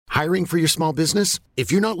Hiring for your small business?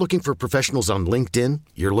 If you're not looking for professionals on LinkedIn,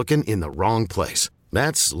 you're looking in the wrong place.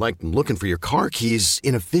 That's like looking for your car keys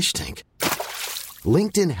in a fish tank.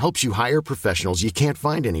 LinkedIn helps you hire professionals you can't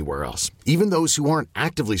find anywhere else, even those who aren't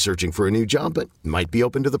actively searching for a new job but might be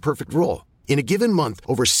open to the perfect role. In a given month,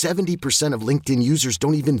 over 70% of LinkedIn users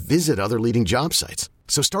don't even visit other leading job sites.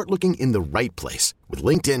 So start looking in the right place. With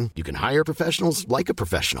LinkedIn, you can hire professionals like a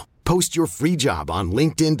professional. Post your free job on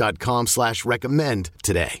linkedin.com/recommend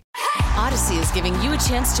today. Odyssey is giving you a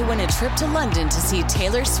chance to win a trip to London to see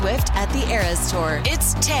Taylor Swift at the Eras Tour.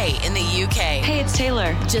 It's Tay in the UK. Hey, it's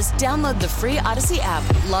Taylor. Just download the free Odyssey app,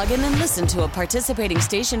 log in and listen to a participating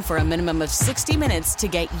station for a minimum of 60 minutes to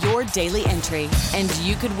get your daily entry. And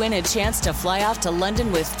you could win a chance to fly off to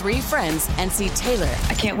London with 3 friends and see Taylor.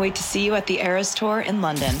 I can't wait to see you at the Eras Tour in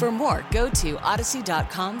London. For more, go to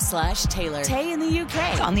odyssey.com/Taylor. Tay in the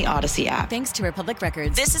UK. It's on the Odyssey app. Thanks to Republic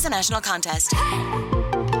Records. This is a national contest.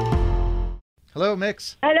 Hello,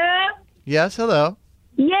 Mix. Hello? Yes, hello.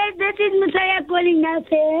 Yes, this is Mataya calling now,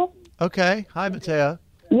 sir. Okay. Hi, Matea.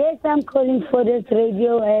 Yes, I'm calling for this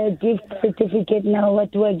radio gift certificate now.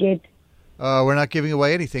 What do I get? We're not giving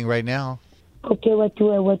away anything right now. Okay, what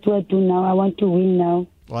do I do now? I want to win now.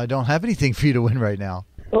 Well, I don't have anything for you to win right now.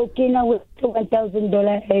 Okay, now with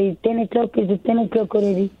 $1,000. Hey, 10 o'clock. Is it 10 o'clock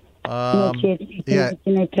already? Not yet. Yeah.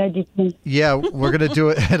 Can I try this one? Yeah, we're going to do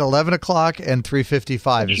it at 11 o'clock and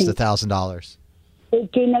 3:55 is the $1,000.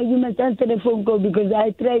 Okay, now you must answer the phone call because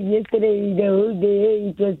I tried yesterday the whole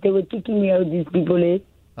day. They were kicking me out, these people.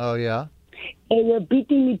 Oh, yeah? They were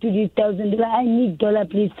beating me to this $1,000. I need dollar,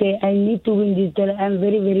 please, sir. I need to win this dollar. I'm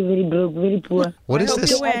very, very, very broke, very poor. What is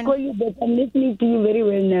this? I'll call you back. I'm listening to you very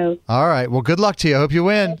well now. All right. Well, good luck to you. I hope you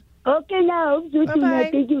win. Okay, now. Bye-bye.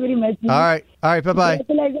 Thank you very much. All right. All right. Bye-bye.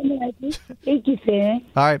 Thank you, sir.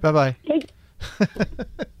 All right. Bye-bye. Thank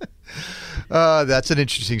That's an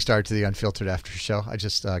interesting start to the Unfiltered After Show. I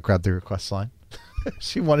just grabbed the request line.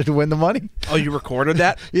 She wanted to win the money. Oh, you recorded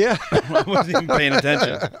that? Yeah. I wasn't even paying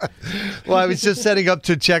attention. Well, I was just setting up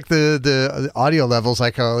to check the audio levels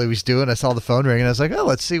like I always do, and I saw the phone ring, and I was like, oh,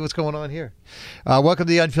 let's see what's going on here. Welcome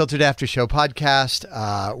to the Unfiltered After Show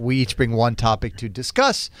podcast. We each bring one topic to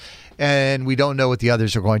discuss, and we don't know what the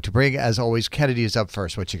others are going to bring. As always, Kennedy is up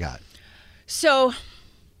first. What you got? So,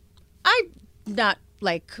 I'm not,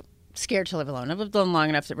 scared to live alone. I've lived alone long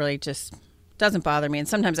enough that really just doesn't bother me. And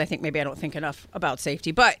sometimes I think maybe I don't think enough about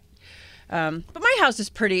safety. But my house is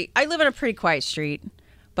I live on a pretty quiet street.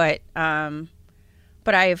 But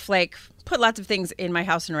I've, put lots of things in my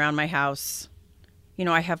house and around my house. You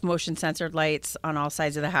know, I have motion censored lights on all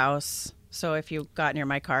sides of the house. So if you got near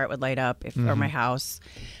my car, it would light up. Or my house,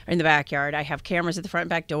 or in the backyard. I have cameras at the front and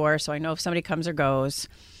back door, so I know if somebody comes or goes.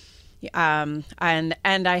 And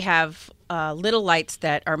I have little lights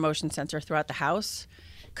that are motion sensor throughout the house.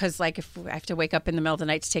 Because, if I have to wake up in the middle of the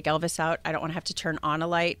night to take Elvis out, I don't want to have to turn on a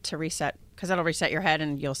light to reset, because that'll reset your head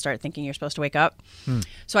and you'll start thinking you're supposed to wake up.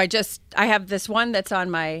 So I have this one that's on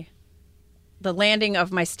the landing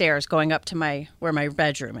of my stairs going up to where my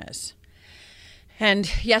bedroom is. And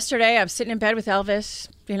yesterday I was sitting in bed with Elvis.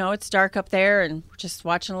 You know, it's dark up there and just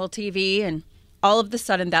watching a little TV. And all of a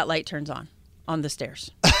sudden that light turns on the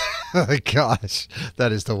stairs. Oh, my gosh.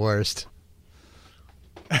 That is the worst.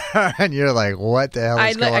 And you're like, what the hell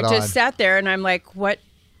is going on? I just sat there and I'm like, what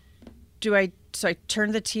do I... So I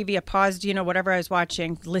turned the TV, I paused, whatever I was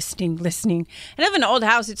watching, listening. And I have an old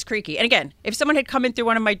house, it's creaky. And again, if someone had come in through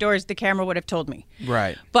one of my doors, the camera would have told me.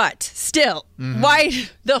 Right. But still, why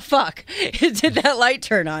the fuck did that light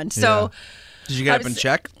turn on? So... Did you get up and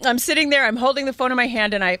check? I'm sitting there, I'm holding the phone in my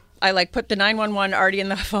hand, and I put the 911 already in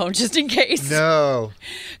the phone just in case. No.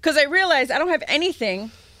 Because I realized I don't have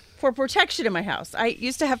anything for protection in my house. I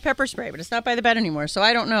used to have pepper spray, but it's not by the bed anymore, so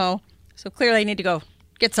I don't know. So clearly I need to go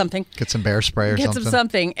get something. Get some bear spray or something. Get some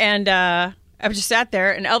something. And I just sat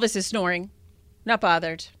there, and Elvis is snoring, not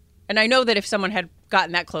bothered. And I know that if someone had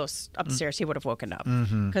gotten that close up the stairs, he would have woken up.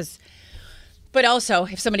 But also,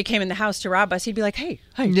 if somebody came in the house to rob us, he'd be like, hey,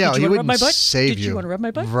 yeah, did you want to rub my butt? Did you want to rub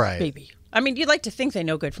my butt? Right. Baby. I mean, you'd like to think they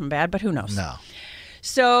know good from bad, but who knows? No.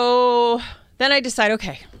 So then I decide,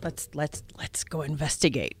 okay, let's go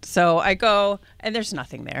investigate. So I go, and there's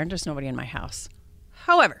nothing there. There's nobody in my house.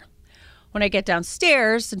 However, when I get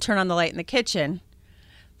downstairs and turn on the light in the kitchen,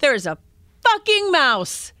 there's a fucking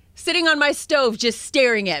mouse sitting on my stove just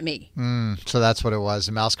staring at me. So that's what it was,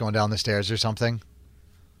 a mouse going down the stairs or something?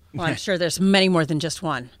 Well, I'm sure there's many more than just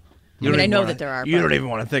one. I know that there are. You don't even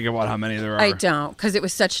want to think about how many there are. I don't, because it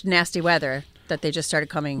was such nasty weather that they just started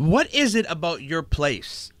coming. What is it about your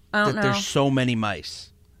place that there's so many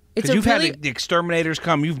mice? It's Because you've really, had the exterminators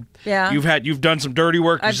come. You've Yeah. you've done some dirty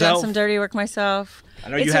work I've yourself. done some dirty work myself. I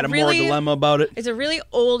know you had a moral dilemma about it. It's a really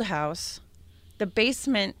old house. The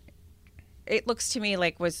basement, it looks to me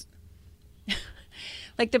like was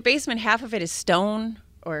like the basement, half of it is stone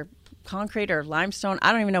or concrete or limestone.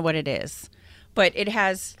 I don't even know what it is. But it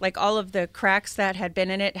has like all of the cracks that had been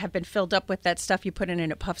in it have been filled up with that stuff you put in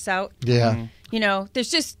and it puffs out. Yeah. You know,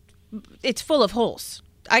 it's full of holes.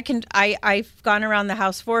 I've gone around the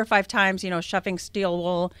house 4 or 5 times, you know, shoving steel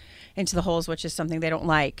wool into the holes, which is something they don't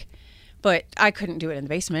like. But I couldn't do it in the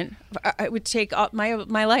basement. It would take up my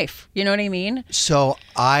life. You know what I mean? So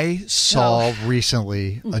I saw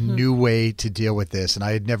recently a new way to deal with this, and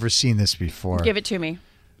I had never seen this before. Give it to me.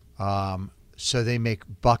 So they make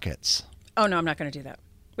buckets. Oh, no, I'm not going to do that.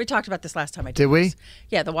 We talked about this last time I did we? this.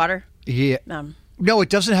 Yeah, the water. Yeah. No, it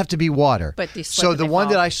doesn't have to be water. But they slip so and the they one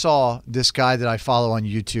fall. that I saw, this guy that I follow on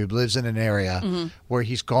YouTube lives in an area where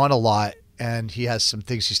he's gone a lot, and he has some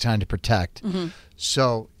things he's trying to protect.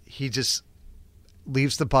 So he just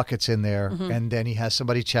leaves the buckets in there, and then he has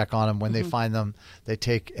somebody check on them. When they find them, they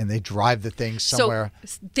take and they drive the things somewhere.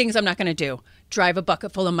 So things I'm not going to do. Drive a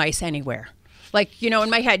bucket full of mice anywhere. Like, you know, in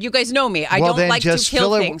my head, you guys know me. I well, don't then like just to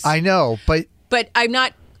kill fill it. things. I know, but I'm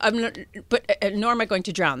not, nor am I going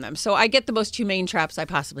to drown them. So I get the most humane traps I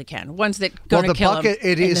possibly can. Ones that going to the kill bucket, them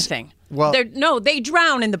it in is- the thing. well- they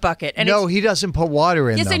drown in the bucket. And no, he doesn't put water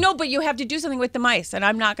in yes, them. I know, but you have to do something with the mice, and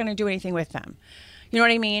I'm not going to do anything with them. You know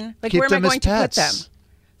what I mean? Like, Keep where am I them as going to put pets. them?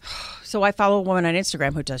 So I follow a woman on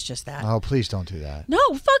Instagram who does just that. Oh, please don't do that. No,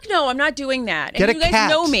 fuck no, I'm not doing that. Get and a you guys cat.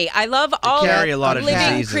 know me. I love all carry a lot of living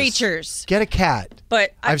diseases. creatures. Get a cat.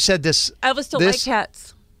 But I've said this. Elvis still this, like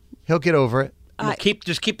cats. He'll get over it. Well,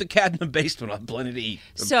 just keep the cat in the basement. I'll have plenty to eat.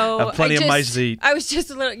 So have plenty of mice to eat. I was just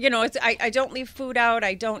a little, you know, I don't leave food out.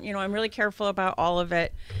 I don't, you know, I'm really careful about all of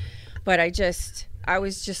it. But I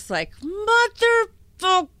was just like,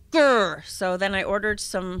 motherfucker. So then I ordered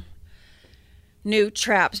some new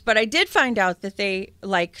traps. But I did find out that they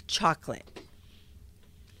like chocolate.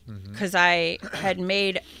 Because I had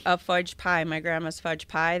made a fudge pie, my grandma's fudge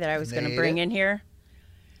pie that I was going to bring in here.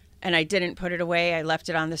 And I didn't put it away. I left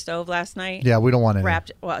it on the stove last night. Yeah, we don't want it.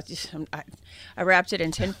 I wrapped it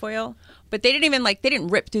in tinfoil, but they didn't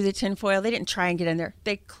rip through the tinfoil. They didn't try and get in there.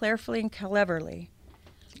 They carefully and cleverly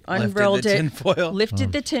unrolled it, tinfoil.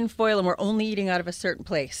 lifted the tinfoil, and we're only eating out of a certain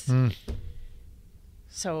place.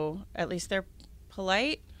 So at least they're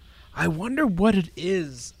polite. I wonder what it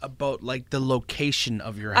is about, like, the location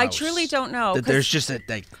of your house. I truly don't know. That 'cause there's just a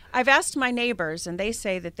like. I've asked my neighbors, and they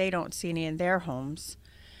say that they don't see any in their homes.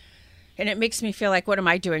 And it makes me feel like, what am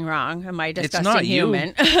I doing wrong? Am I a disgusting not you.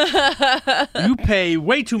 human? You pay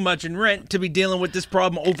way too much in rent to be dealing with this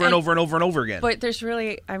problem over and over and over and over again. But there's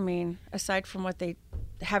really, I mean, aside from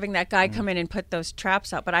having that guy come in and put those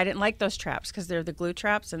traps up, but I didn't like those traps because they're the glue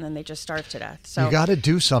traps, and then they just starve to death. So You got to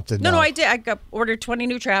do something. no, though. I did. I ordered 20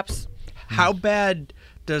 new traps. How bad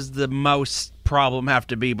does the mouse problem have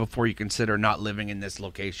to be before you consider not living in this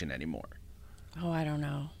location anymore? Oh, I don't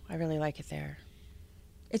know. I really like it there.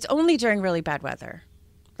 It's only during really bad weather.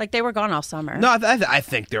 Like, they were gone all summer. No, I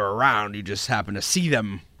think they're around. You just happen to see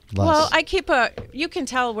them. Less. Well, you can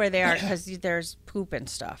tell where they are because there's poop and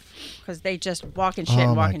stuff. Because they just walk and shit Oh,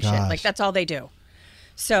 and walk my and shit. gosh. Like, that's all they do.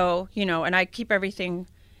 So, you know, and I keep everything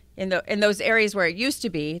in those areas where it used to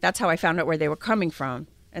be. That's how I found out where they were coming from.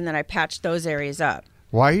 And then I patched those areas up.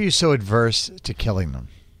 Why are you so adverse to killing them?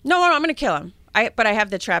 No, I'm going to kill them. But I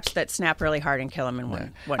have the traps that snap really hard and kill them in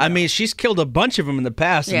one I go. mean, she's killed a bunch of them in the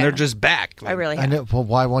past, and Yeah. they're just back. I really have. I know. Well,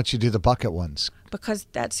 why won't you do the bucket ones? Because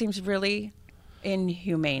that seems really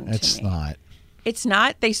inhumane to me. It's not. It's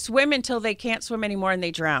not. They swim until they can't swim anymore and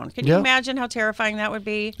they drown. Can you Yeah. imagine how terrifying that would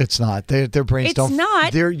be? It's not. Their brains It's don't.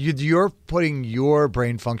 not. You're putting your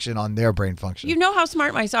brain function on their brain function. You know how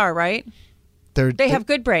smart mice are, right? They have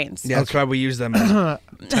good brains. Yeah, that's why we use them as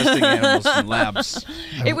testing animals in labs.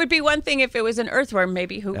 It would be one thing if it was an earthworm,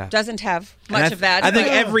 maybe, who doesn't have And much of that. I think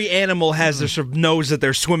but- every animal has this sort of knows that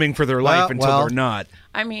they're swimming for their life until well. they're not.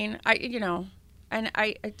 I mean, and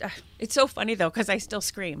it's so funny though because I still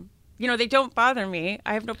scream. You know, they don't bother me.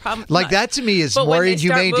 I have no problem. Like that to me is But when more they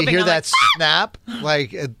start inhumane to moving, hear I'm that like, snap.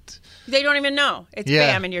 Like, They don't even know. It's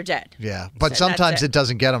Yeah. bam and you're dead. yeah. But So that's sometimes it. it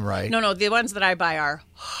doesn't get them right. No, the ones that I buy are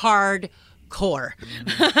hardcore.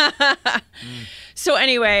 So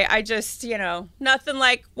anyway, I just, nothing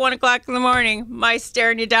like 1 o'clock in the morning, mice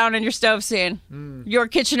staring you down on your stove saying, your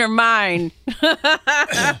kitchen or mine.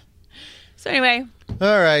 So anyway,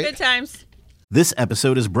 All right. good times. This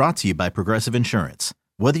episode is brought to you by Progressive Insurance.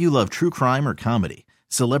 Whether you love true crime or comedy,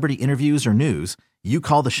 celebrity interviews or news, you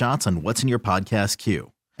call the shots on what's in your podcast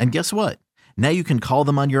queue. And guess what? Now you can call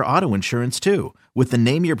them on your auto insurance too with the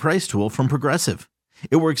Name Your Price tool from Progressive.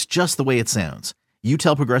 It works just the way it sounds. You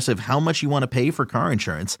tell Progressive how much you want to pay for car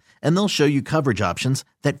insurance, and they'll show you coverage options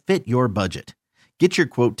that fit your budget. Get your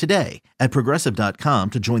quote today at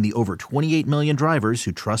Progressive.com to join the over 28 million drivers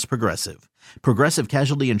who trust Progressive. Progressive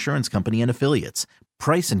Casualty Insurance Company and Affiliates.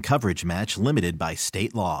 Price and coverage match limited by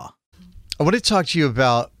state law. I want to talk to you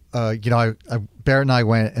about, Barrett and I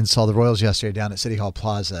went and saw the Royals yesterday down at City Hall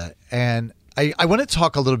Plaza, and I want to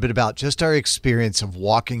talk a little bit about just our experience of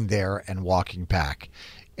walking there and walking back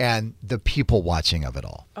and the people watching of it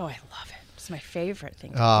all. Oh, I love it. It's my favorite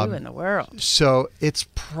thing to do in the world. So it's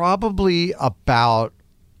probably about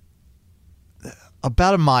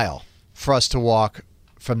a mile for us to walk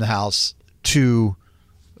from the house to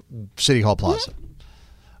City Hall Plaza.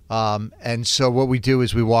 And so what we do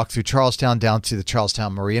is we walk through Charlestown down to the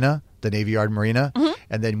Charlestown Marina, the Navy Yard Marina,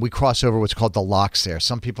 and then we cross over what's called the locks there.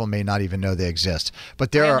 Some people may not even know they exist.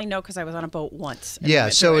 But there I only know because I was on a boat once. Yeah,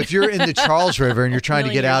 so if you're in the Charles River and you're trying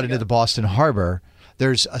to get out into the Boston Harbor,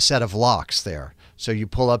 there's a set of locks there. So you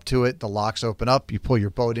pull up to it, the locks open up, you pull your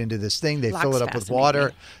boat into this thing, they fill it up with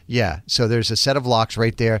water. Yeah, so there's a set of locks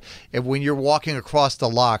right there. And when you're walking across the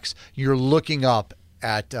locks, you're looking up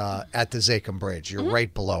at the Zakim Bridge. You're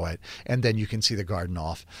right below it, and then you can see the garden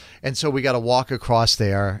off. And so we got to walk across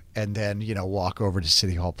there and then, walk over to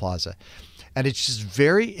City Hall Plaza. And it's just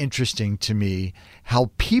very interesting to me how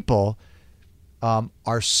people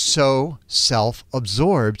are so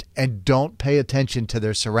self-absorbed and don't pay attention to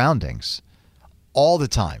their surroundings all the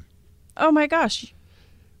time. Oh my gosh.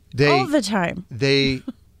 All the time. They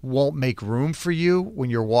won't make room for you when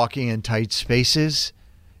you're walking in tight spaces.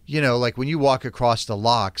 Like when you walk across the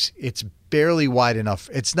locks, it's barely wide enough.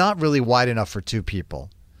 It's not really wide enough for two people.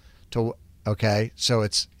 Okay? So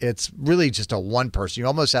it's really just a one person. You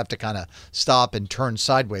almost have to kind of stop and turn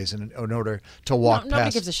sideways in order to walk past.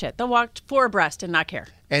 Nobody gives a shit. They'll walk four abreast and not care.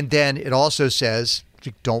 And then it also says,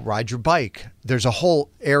 don't ride your bike. There's a whole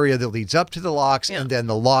area that leads up to the locks, and then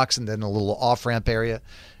the locks, and then a little off-ramp area.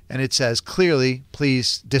 And it says, clearly,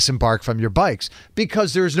 please disembark from your bikes,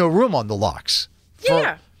 because there's no room on the locks.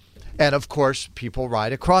 Yeah. And, of course, people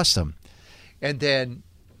ride across them. And then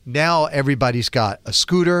now everybody's got a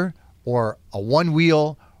scooter or a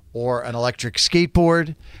one-wheel or an electric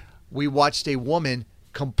skateboard. We watched a woman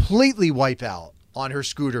completely wipe out on her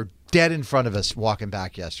scooter dead in front of us walking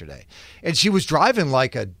back yesterday. And she was driving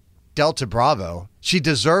like a Delta Bravo. She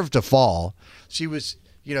deserved to fall. She was,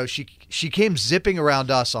 she came zipping around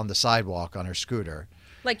us on the sidewalk on her scooter.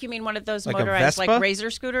 Like, you mean one of those Like a motorized, Vespa?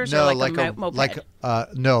 razor scooters? No, or like a moped? Like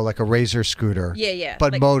a razor scooter. Yeah.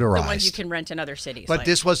 But like motorized. The ones you can rent in other cities. But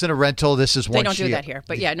this wasn't a rental. This is one they don't do that here.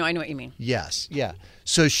 But yeah, no, I know what you mean. Yes, yeah.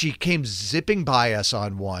 So she came zipping by us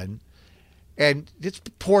on one, and it's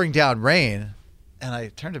pouring down rain. And I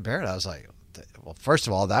turned to Barrett. I was like, well, first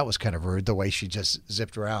of all, that was kind of rude, the way she just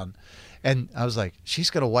zipped around. And I was like,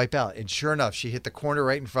 she's going to wipe out. And sure enough, she hit the corner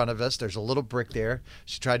right in front of us. There's a little brick there.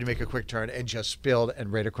 She tried to make a quick turn and just spilled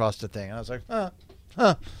and right across the thing. And I was like,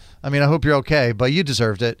 I mean, I hope you're okay, but you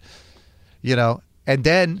deserved it. And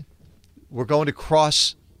then we're going to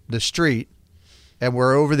cross the street, and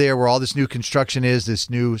we're over there where all this new construction is, this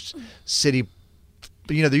new city.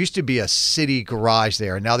 There used to be a city garage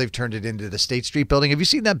there, and now they've turned it into the State Street building. Have you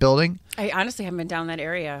seen that building? I honestly haven't been down that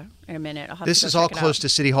area in a minute. I'll have this to go is all check it close out. to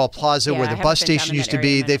City Hall Plaza, where the bus station used to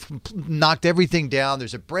be. They've knocked everything down.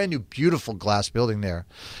 There's a brand new, beautiful glass building there.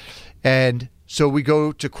 And so we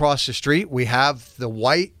go to cross the street. We have the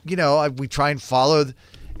white, we try and follow.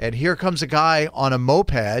 And here comes a guy on a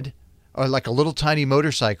moped, or like a little tiny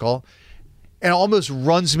motorcycle, and almost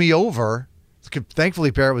runs me over.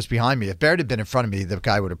 Thankfully, Barrett was behind me. If Barrett had been in front of me, the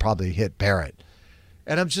guy would have probably hit Barrett.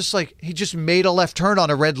 And I'm just like, he just made a left turn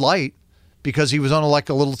on a red light because he was on a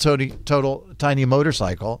little tiny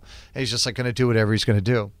motorcycle. And he's just going to do whatever he's going to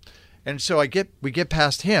do. And so we get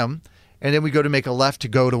past him, and then we go to make a left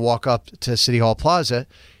to walk up to City Hall Plaza.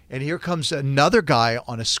 And here comes another guy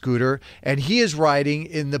on a scooter, and he is riding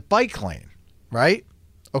in the bike lane, right?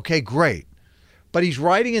 Okay, great. But he's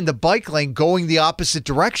riding in the bike lane going the opposite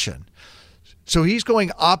direction. So he's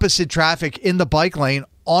going opposite traffic in the bike lane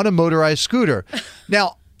on a motorized scooter.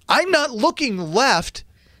 Now, I'm not looking left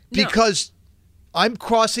because I'm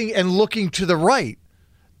crossing and looking to the right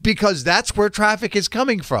because that's where traffic is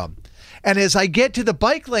coming from. And as I get to the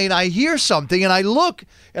bike lane, I hear something and I look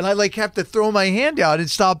and I have to throw my hand out and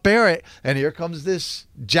stop Barrett. And here comes this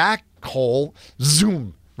jackhole,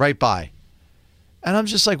 zoom, right by. And I'm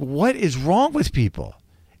just like, what is wrong with people?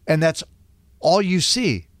 And that's all you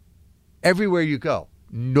see. Everywhere you go,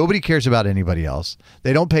 nobody cares about anybody else.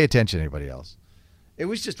 They don't pay attention to anybody else. It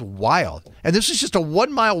was just wild. And this was just a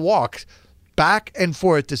 1 mile walk back and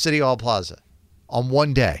forth to City Hall Plaza on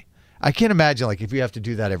one day. I can't imagine, like, if you have to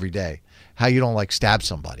do that every day, how you don't, like, stab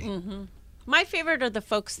somebody. Mm-hmm. My favorite are the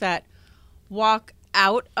folks that walk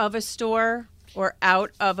out of a store or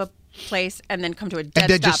out of a place and then come to a dead and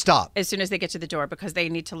then stop just stop as soon as they get to the door because they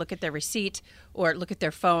need to look at their receipt or look at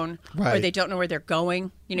their phone right. or they don't know where they're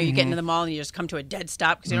going. You know, you get into the mall and you just come to a dead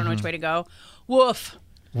stop because you don't know Mm-hmm. which way to go. Woof.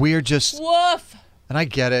 We're just... Woof. And I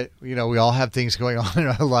get it. You know, we all have things going on in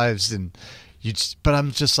our lives, and but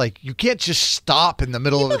I'm just like, you can't just stop in the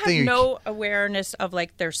middle People of a thing. have no awareness of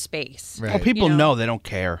like their space. Right. Well, people You know they don't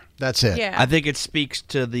care. That's it. Yeah. I think it speaks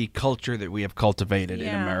to the culture that we have cultivated in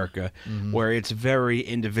Yeah. America, Mm-hmm. where it's very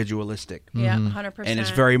individualistic. Yeah, 100%. And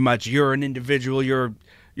it's very much you're an individual, you're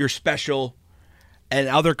special, and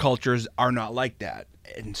other cultures are not like that.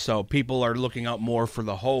 And so people are looking out more for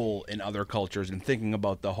the whole in other cultures and thinking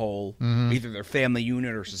about the whole, either their family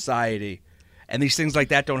unit or society. And these things like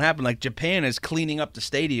that don't happen. Like Japan is cleaning up the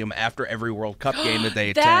stadium after every World Cup game that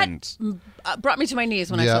they that attend. brought me to my knees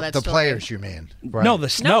when I saw that the story. players, you mean? Right. No, the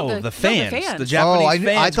fans. the fans. The Japanese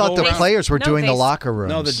fans. I thought go the around- players were No, doing the they- locker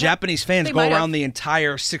rooms. No, the Japanese fans They go might have. around the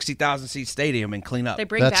entire 60,000 seat stadium and clean up. They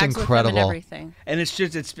bring That's bags incredible. with them and everything. And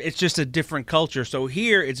it's just a different culture. So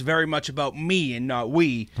here it's very much about me and not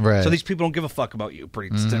we. Right. So these people don't give a fuck about you.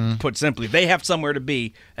 Put simply, they have somewhere to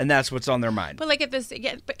be, and that's what's on their mind. But like at this,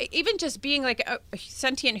 yeah, but even just being like a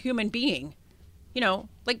sentient human being, you know,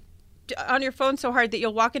 like on your phone so hard that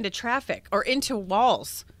you'll walk into traffic or into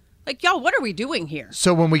walls. Like, y'all, what are we doing here?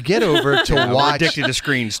 So when we get over to We're watch, addicted to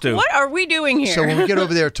screens too. What are we doing here? so when we get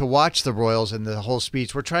over there to watch the Royals and the whole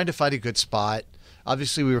speech, we're trying to find a good spot.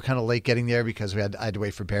 Obviously, we were kind of late getting there because I had to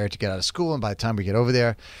wait for Barrett to get out of school, and by the time we get over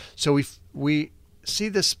there, so we see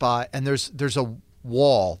this spot, and there's a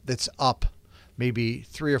wall that's up maybe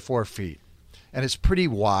 3 or 4 feet, and it's pretty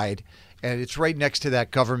wide. And it's right next to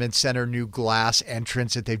that government center new glass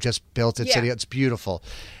entrance that they've just built at City. It's beautiful.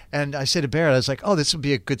 And I said to Barrett, I was like, oh, this would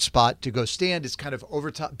be a good spot to go stand. It's kind of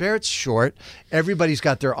over top. Barrett's short. Everybody's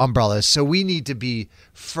got their umbrellas. So we need to be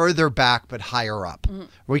further back but higher up.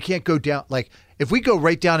 We can't go down. Like, if we go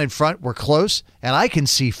right down in front, we're close. And I can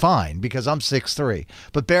see fine because I'm 6'3".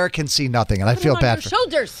 But Barrett can see nothing. And I feel on bad your for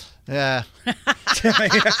shoulders. Yeah.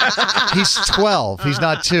 He's 12. He's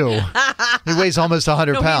not 2. He weighs almost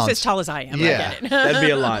 100 No, pounds. he's as tall as I am. Yeah. I get it. That'd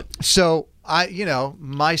be a lot. So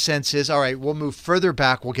my sense is, all right, we'll move further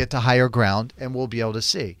back. We'll get to higher ground and we'll be able to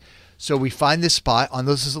see. So we find this spot on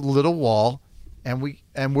this little wall and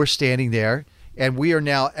we're standing there. And we are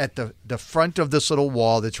now at the front of this little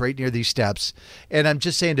wall that's right near these steps. And I'm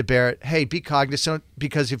just saying to Barrett, hey, be cognizant,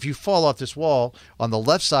 because if you fall off this wall on the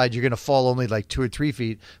left side, you're going to fall only like 2 or 3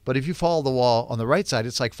 feet. But if you follow the wall on the right side,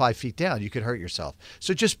 it's like 5 feet down. You could hurt yourself.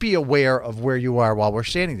 So just be aware of where you are while we're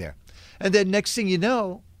standing there. And then next thing you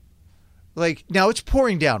know, like now it's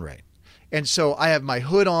pouring down rain. And so I have my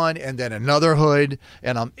hood on and then another hood.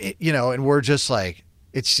 And and we're just like,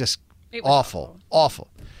 it's just awful.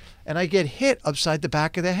 And I get hit upside the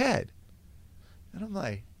back of the head. And I'm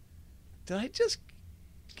like, did I just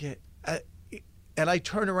get... and I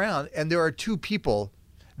turn around, and there are 2 people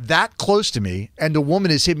that close to me, and the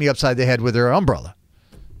woman has hit me upside the head with her umbrella.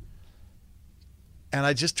 And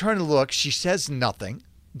I just turn to look. She says nothing,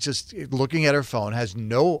 just looking at her phone, has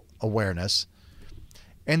no awareness.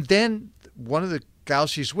 And then one of the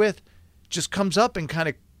gals she's with just comes up and kind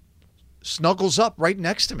of snuggles up right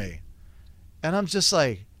next to me. And I'm just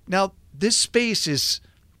like... Now, this space is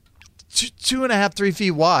 2.5, 3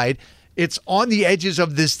 feet wide. It's on the edges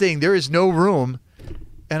of this thing. There is no room.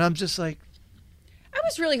 And I'm just like... I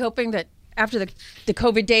was really hoping that after the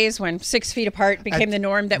COVID days when 6 feet apart became the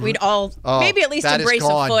norm, that we'd all maybe at least that is embrace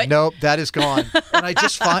gone. a foot. Nope, that is gone. And I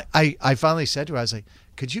just I finally said to her, I was like,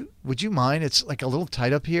 would you mind? It's like a little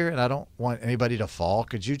tight up here, and I don't want anybody to fall.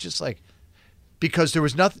 Could you just because there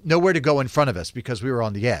was nowhere to go in front of us because we were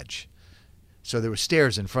on the edge. So there were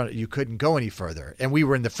stairs in front. You couldn't go any further, and we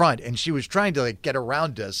were in the front. And she was trying to get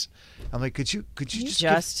around us. I'm like, could you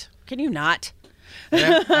just can you not?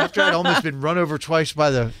 After I'd almost been run over twice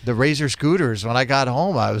by the Razor scooters, when I got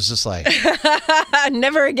home, I was just like,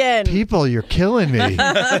 never again. people, you're killing me.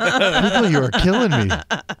 People, you are killing me.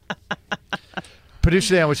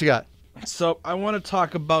 Producer Dan, what you got? So I want to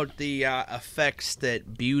talk about the effects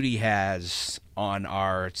that beauty has on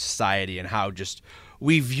our society and how just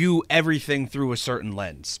we view everything through a certain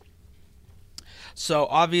lens. So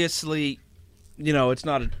obviously, it's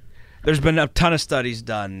not there's been a ton of studies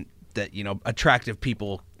done that, attractive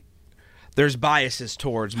people, there's biases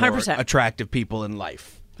towards more 100%. attractive people in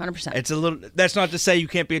life. 100%. It's a little. That's not to say you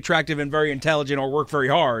can't be attractive and very intelligent or work very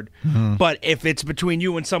hard. But if it's between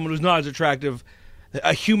you and someone who's not as attractive,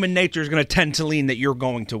 a human nature is going to tend to lean that you're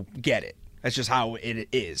going to get it. That's just how it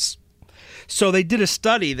is. So they did a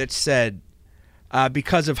study that said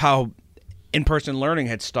because of how in-person learning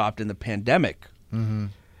had stopped in the pandemic,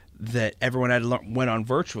 that everyone went on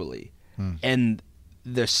virtually, and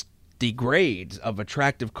the grades of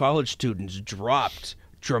attractive college students dropped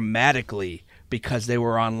dramatically because they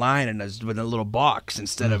were online and with a little box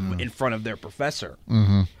instead of in front of their professor.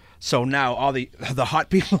 So now all the hot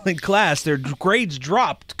people in class, their grades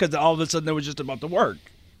dropped because all of a sudden they were just about to work,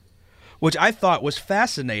 which I thought was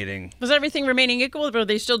fascinating. Was everything remaining equal? Or were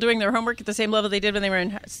they still doing their homework at the same level they did when they were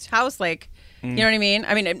in house? Like, you know what I mean?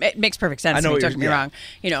 I mean, it makes perfect sense. Don't get me wrong.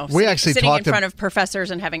 You know, we actually sitting talked in front of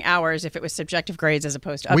professors and having hours if it was subjective grades as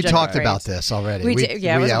opposed to objective We talked grades. about this already. We did,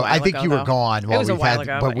 yeah, it was a while I think ago, you were though. gone while It was a while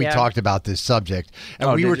ago, but we yeah. talked about this subject,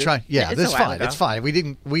 and we did were you? trying. Yeah, It's this is a while fine. ago. It's fine. We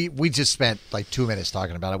didn't. We just spent like 2 minutes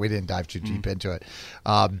talking about it. We didn't dive too deep into it.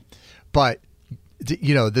 But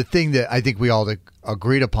the thing that I think we all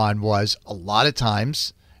agreed upon was a lot of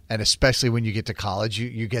times. And especially when you get to college,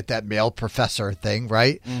 you get that male professor thing,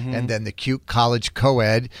 right? And then the cute college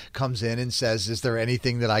co-ed comes in and says, is there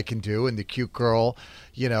anything that I can do? And the cute girl,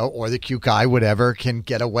 or the cute guy, whatever, can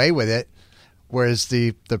get away with it. Whereas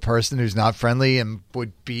the person who's not friendly and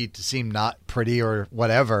would seem not pretty or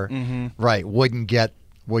whatever, right, wouldn't get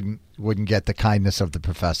the kindness of the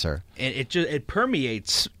professor. It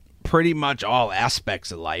permeates pretty much all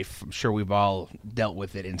aspects of life. I'm sure we've all dealt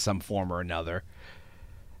with it in some form or another.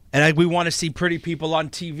 And we want to see pretty people on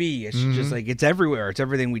TV. It's just like, it's everywhere. It's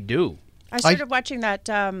everything we do. I started watching that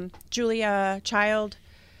Julia Child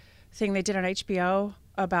thing they did on HBO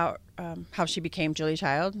about how she became Julia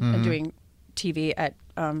Child and doing TV at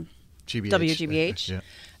WGBH. Yeah.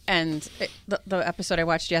 And the episode I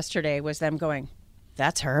watched yesterday was them going,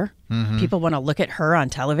 that's her? People want to look at her on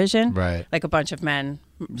television? Right. Like a bunch of men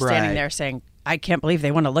standing there saying, I can't believe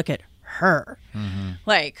they want to look at her.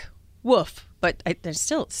 Like, woof. But there's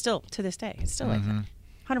still to this day, it's still like that.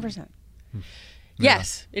 100%.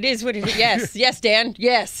 Yes, it is what it is. Yes, yes, Dan,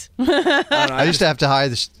 yes. I used to have to hire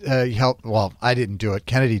this help. Well, I didn't do it.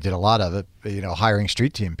 Kennedy did a lot of it, hiring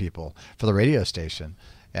street team people for the radio station.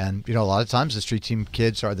 And, a lot of times the street team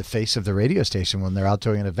kids are the face of the radio station when they're out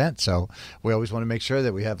doing an event. So we always want to make sure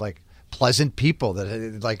that we have, like, pleasant people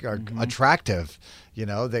that, like, are attractive,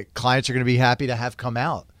 that clients are going to be happy to have come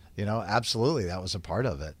out. Absolutely. That was a part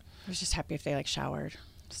of it. I was just happy if they, like, showered.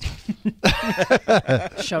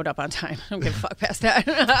 Showed up on time. I don't give a fuck past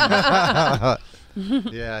that.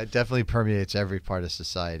 Yeah, it definitely permeates every part of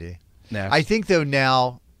society. Yeah. I think, though,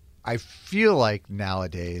 now, I feel like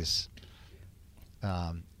nowadays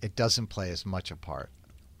it doesn't play as much a part.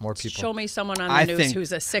 More people. Show me someone on the I news think-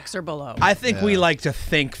 who's a 6 or below. I think we like to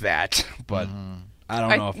think that, but I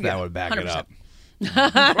don't know if that would back it 100%. up.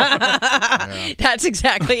 That's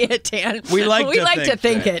exactly it, Dan. We like to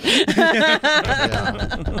think think it.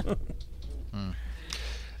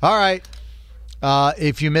 All right.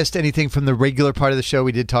 If you missed anything from the regular part of the show,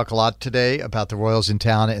 we did talk a lot today about the Royals in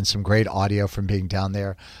town and some great audio from being down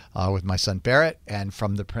there with my son Barrett and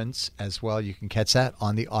from the Prince as well. You can catch that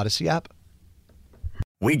on the Odyssey app.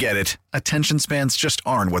 We get it. Attention spans just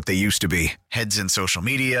aren't what they used to be. Heads in social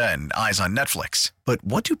media and eyes on Netflix. But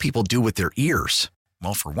what do people do with their ears?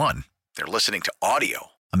 Well, for one, they're listening to audio.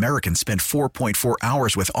 Americans spend 4.4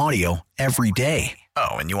 hours with audio every day. Oh,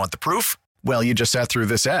 and you want the proof? Well, you just sat through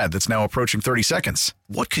this ad that's now approaching 30 seconds.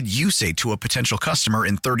 What could you say to a potential customer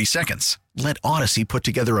in 30 seconds? Let Odyssey put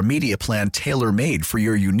together a media plan tailor-made for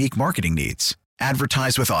your unique marketing needs.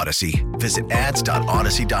 Advertise with Odyssey. Visit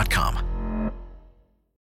ads.odyssey.com.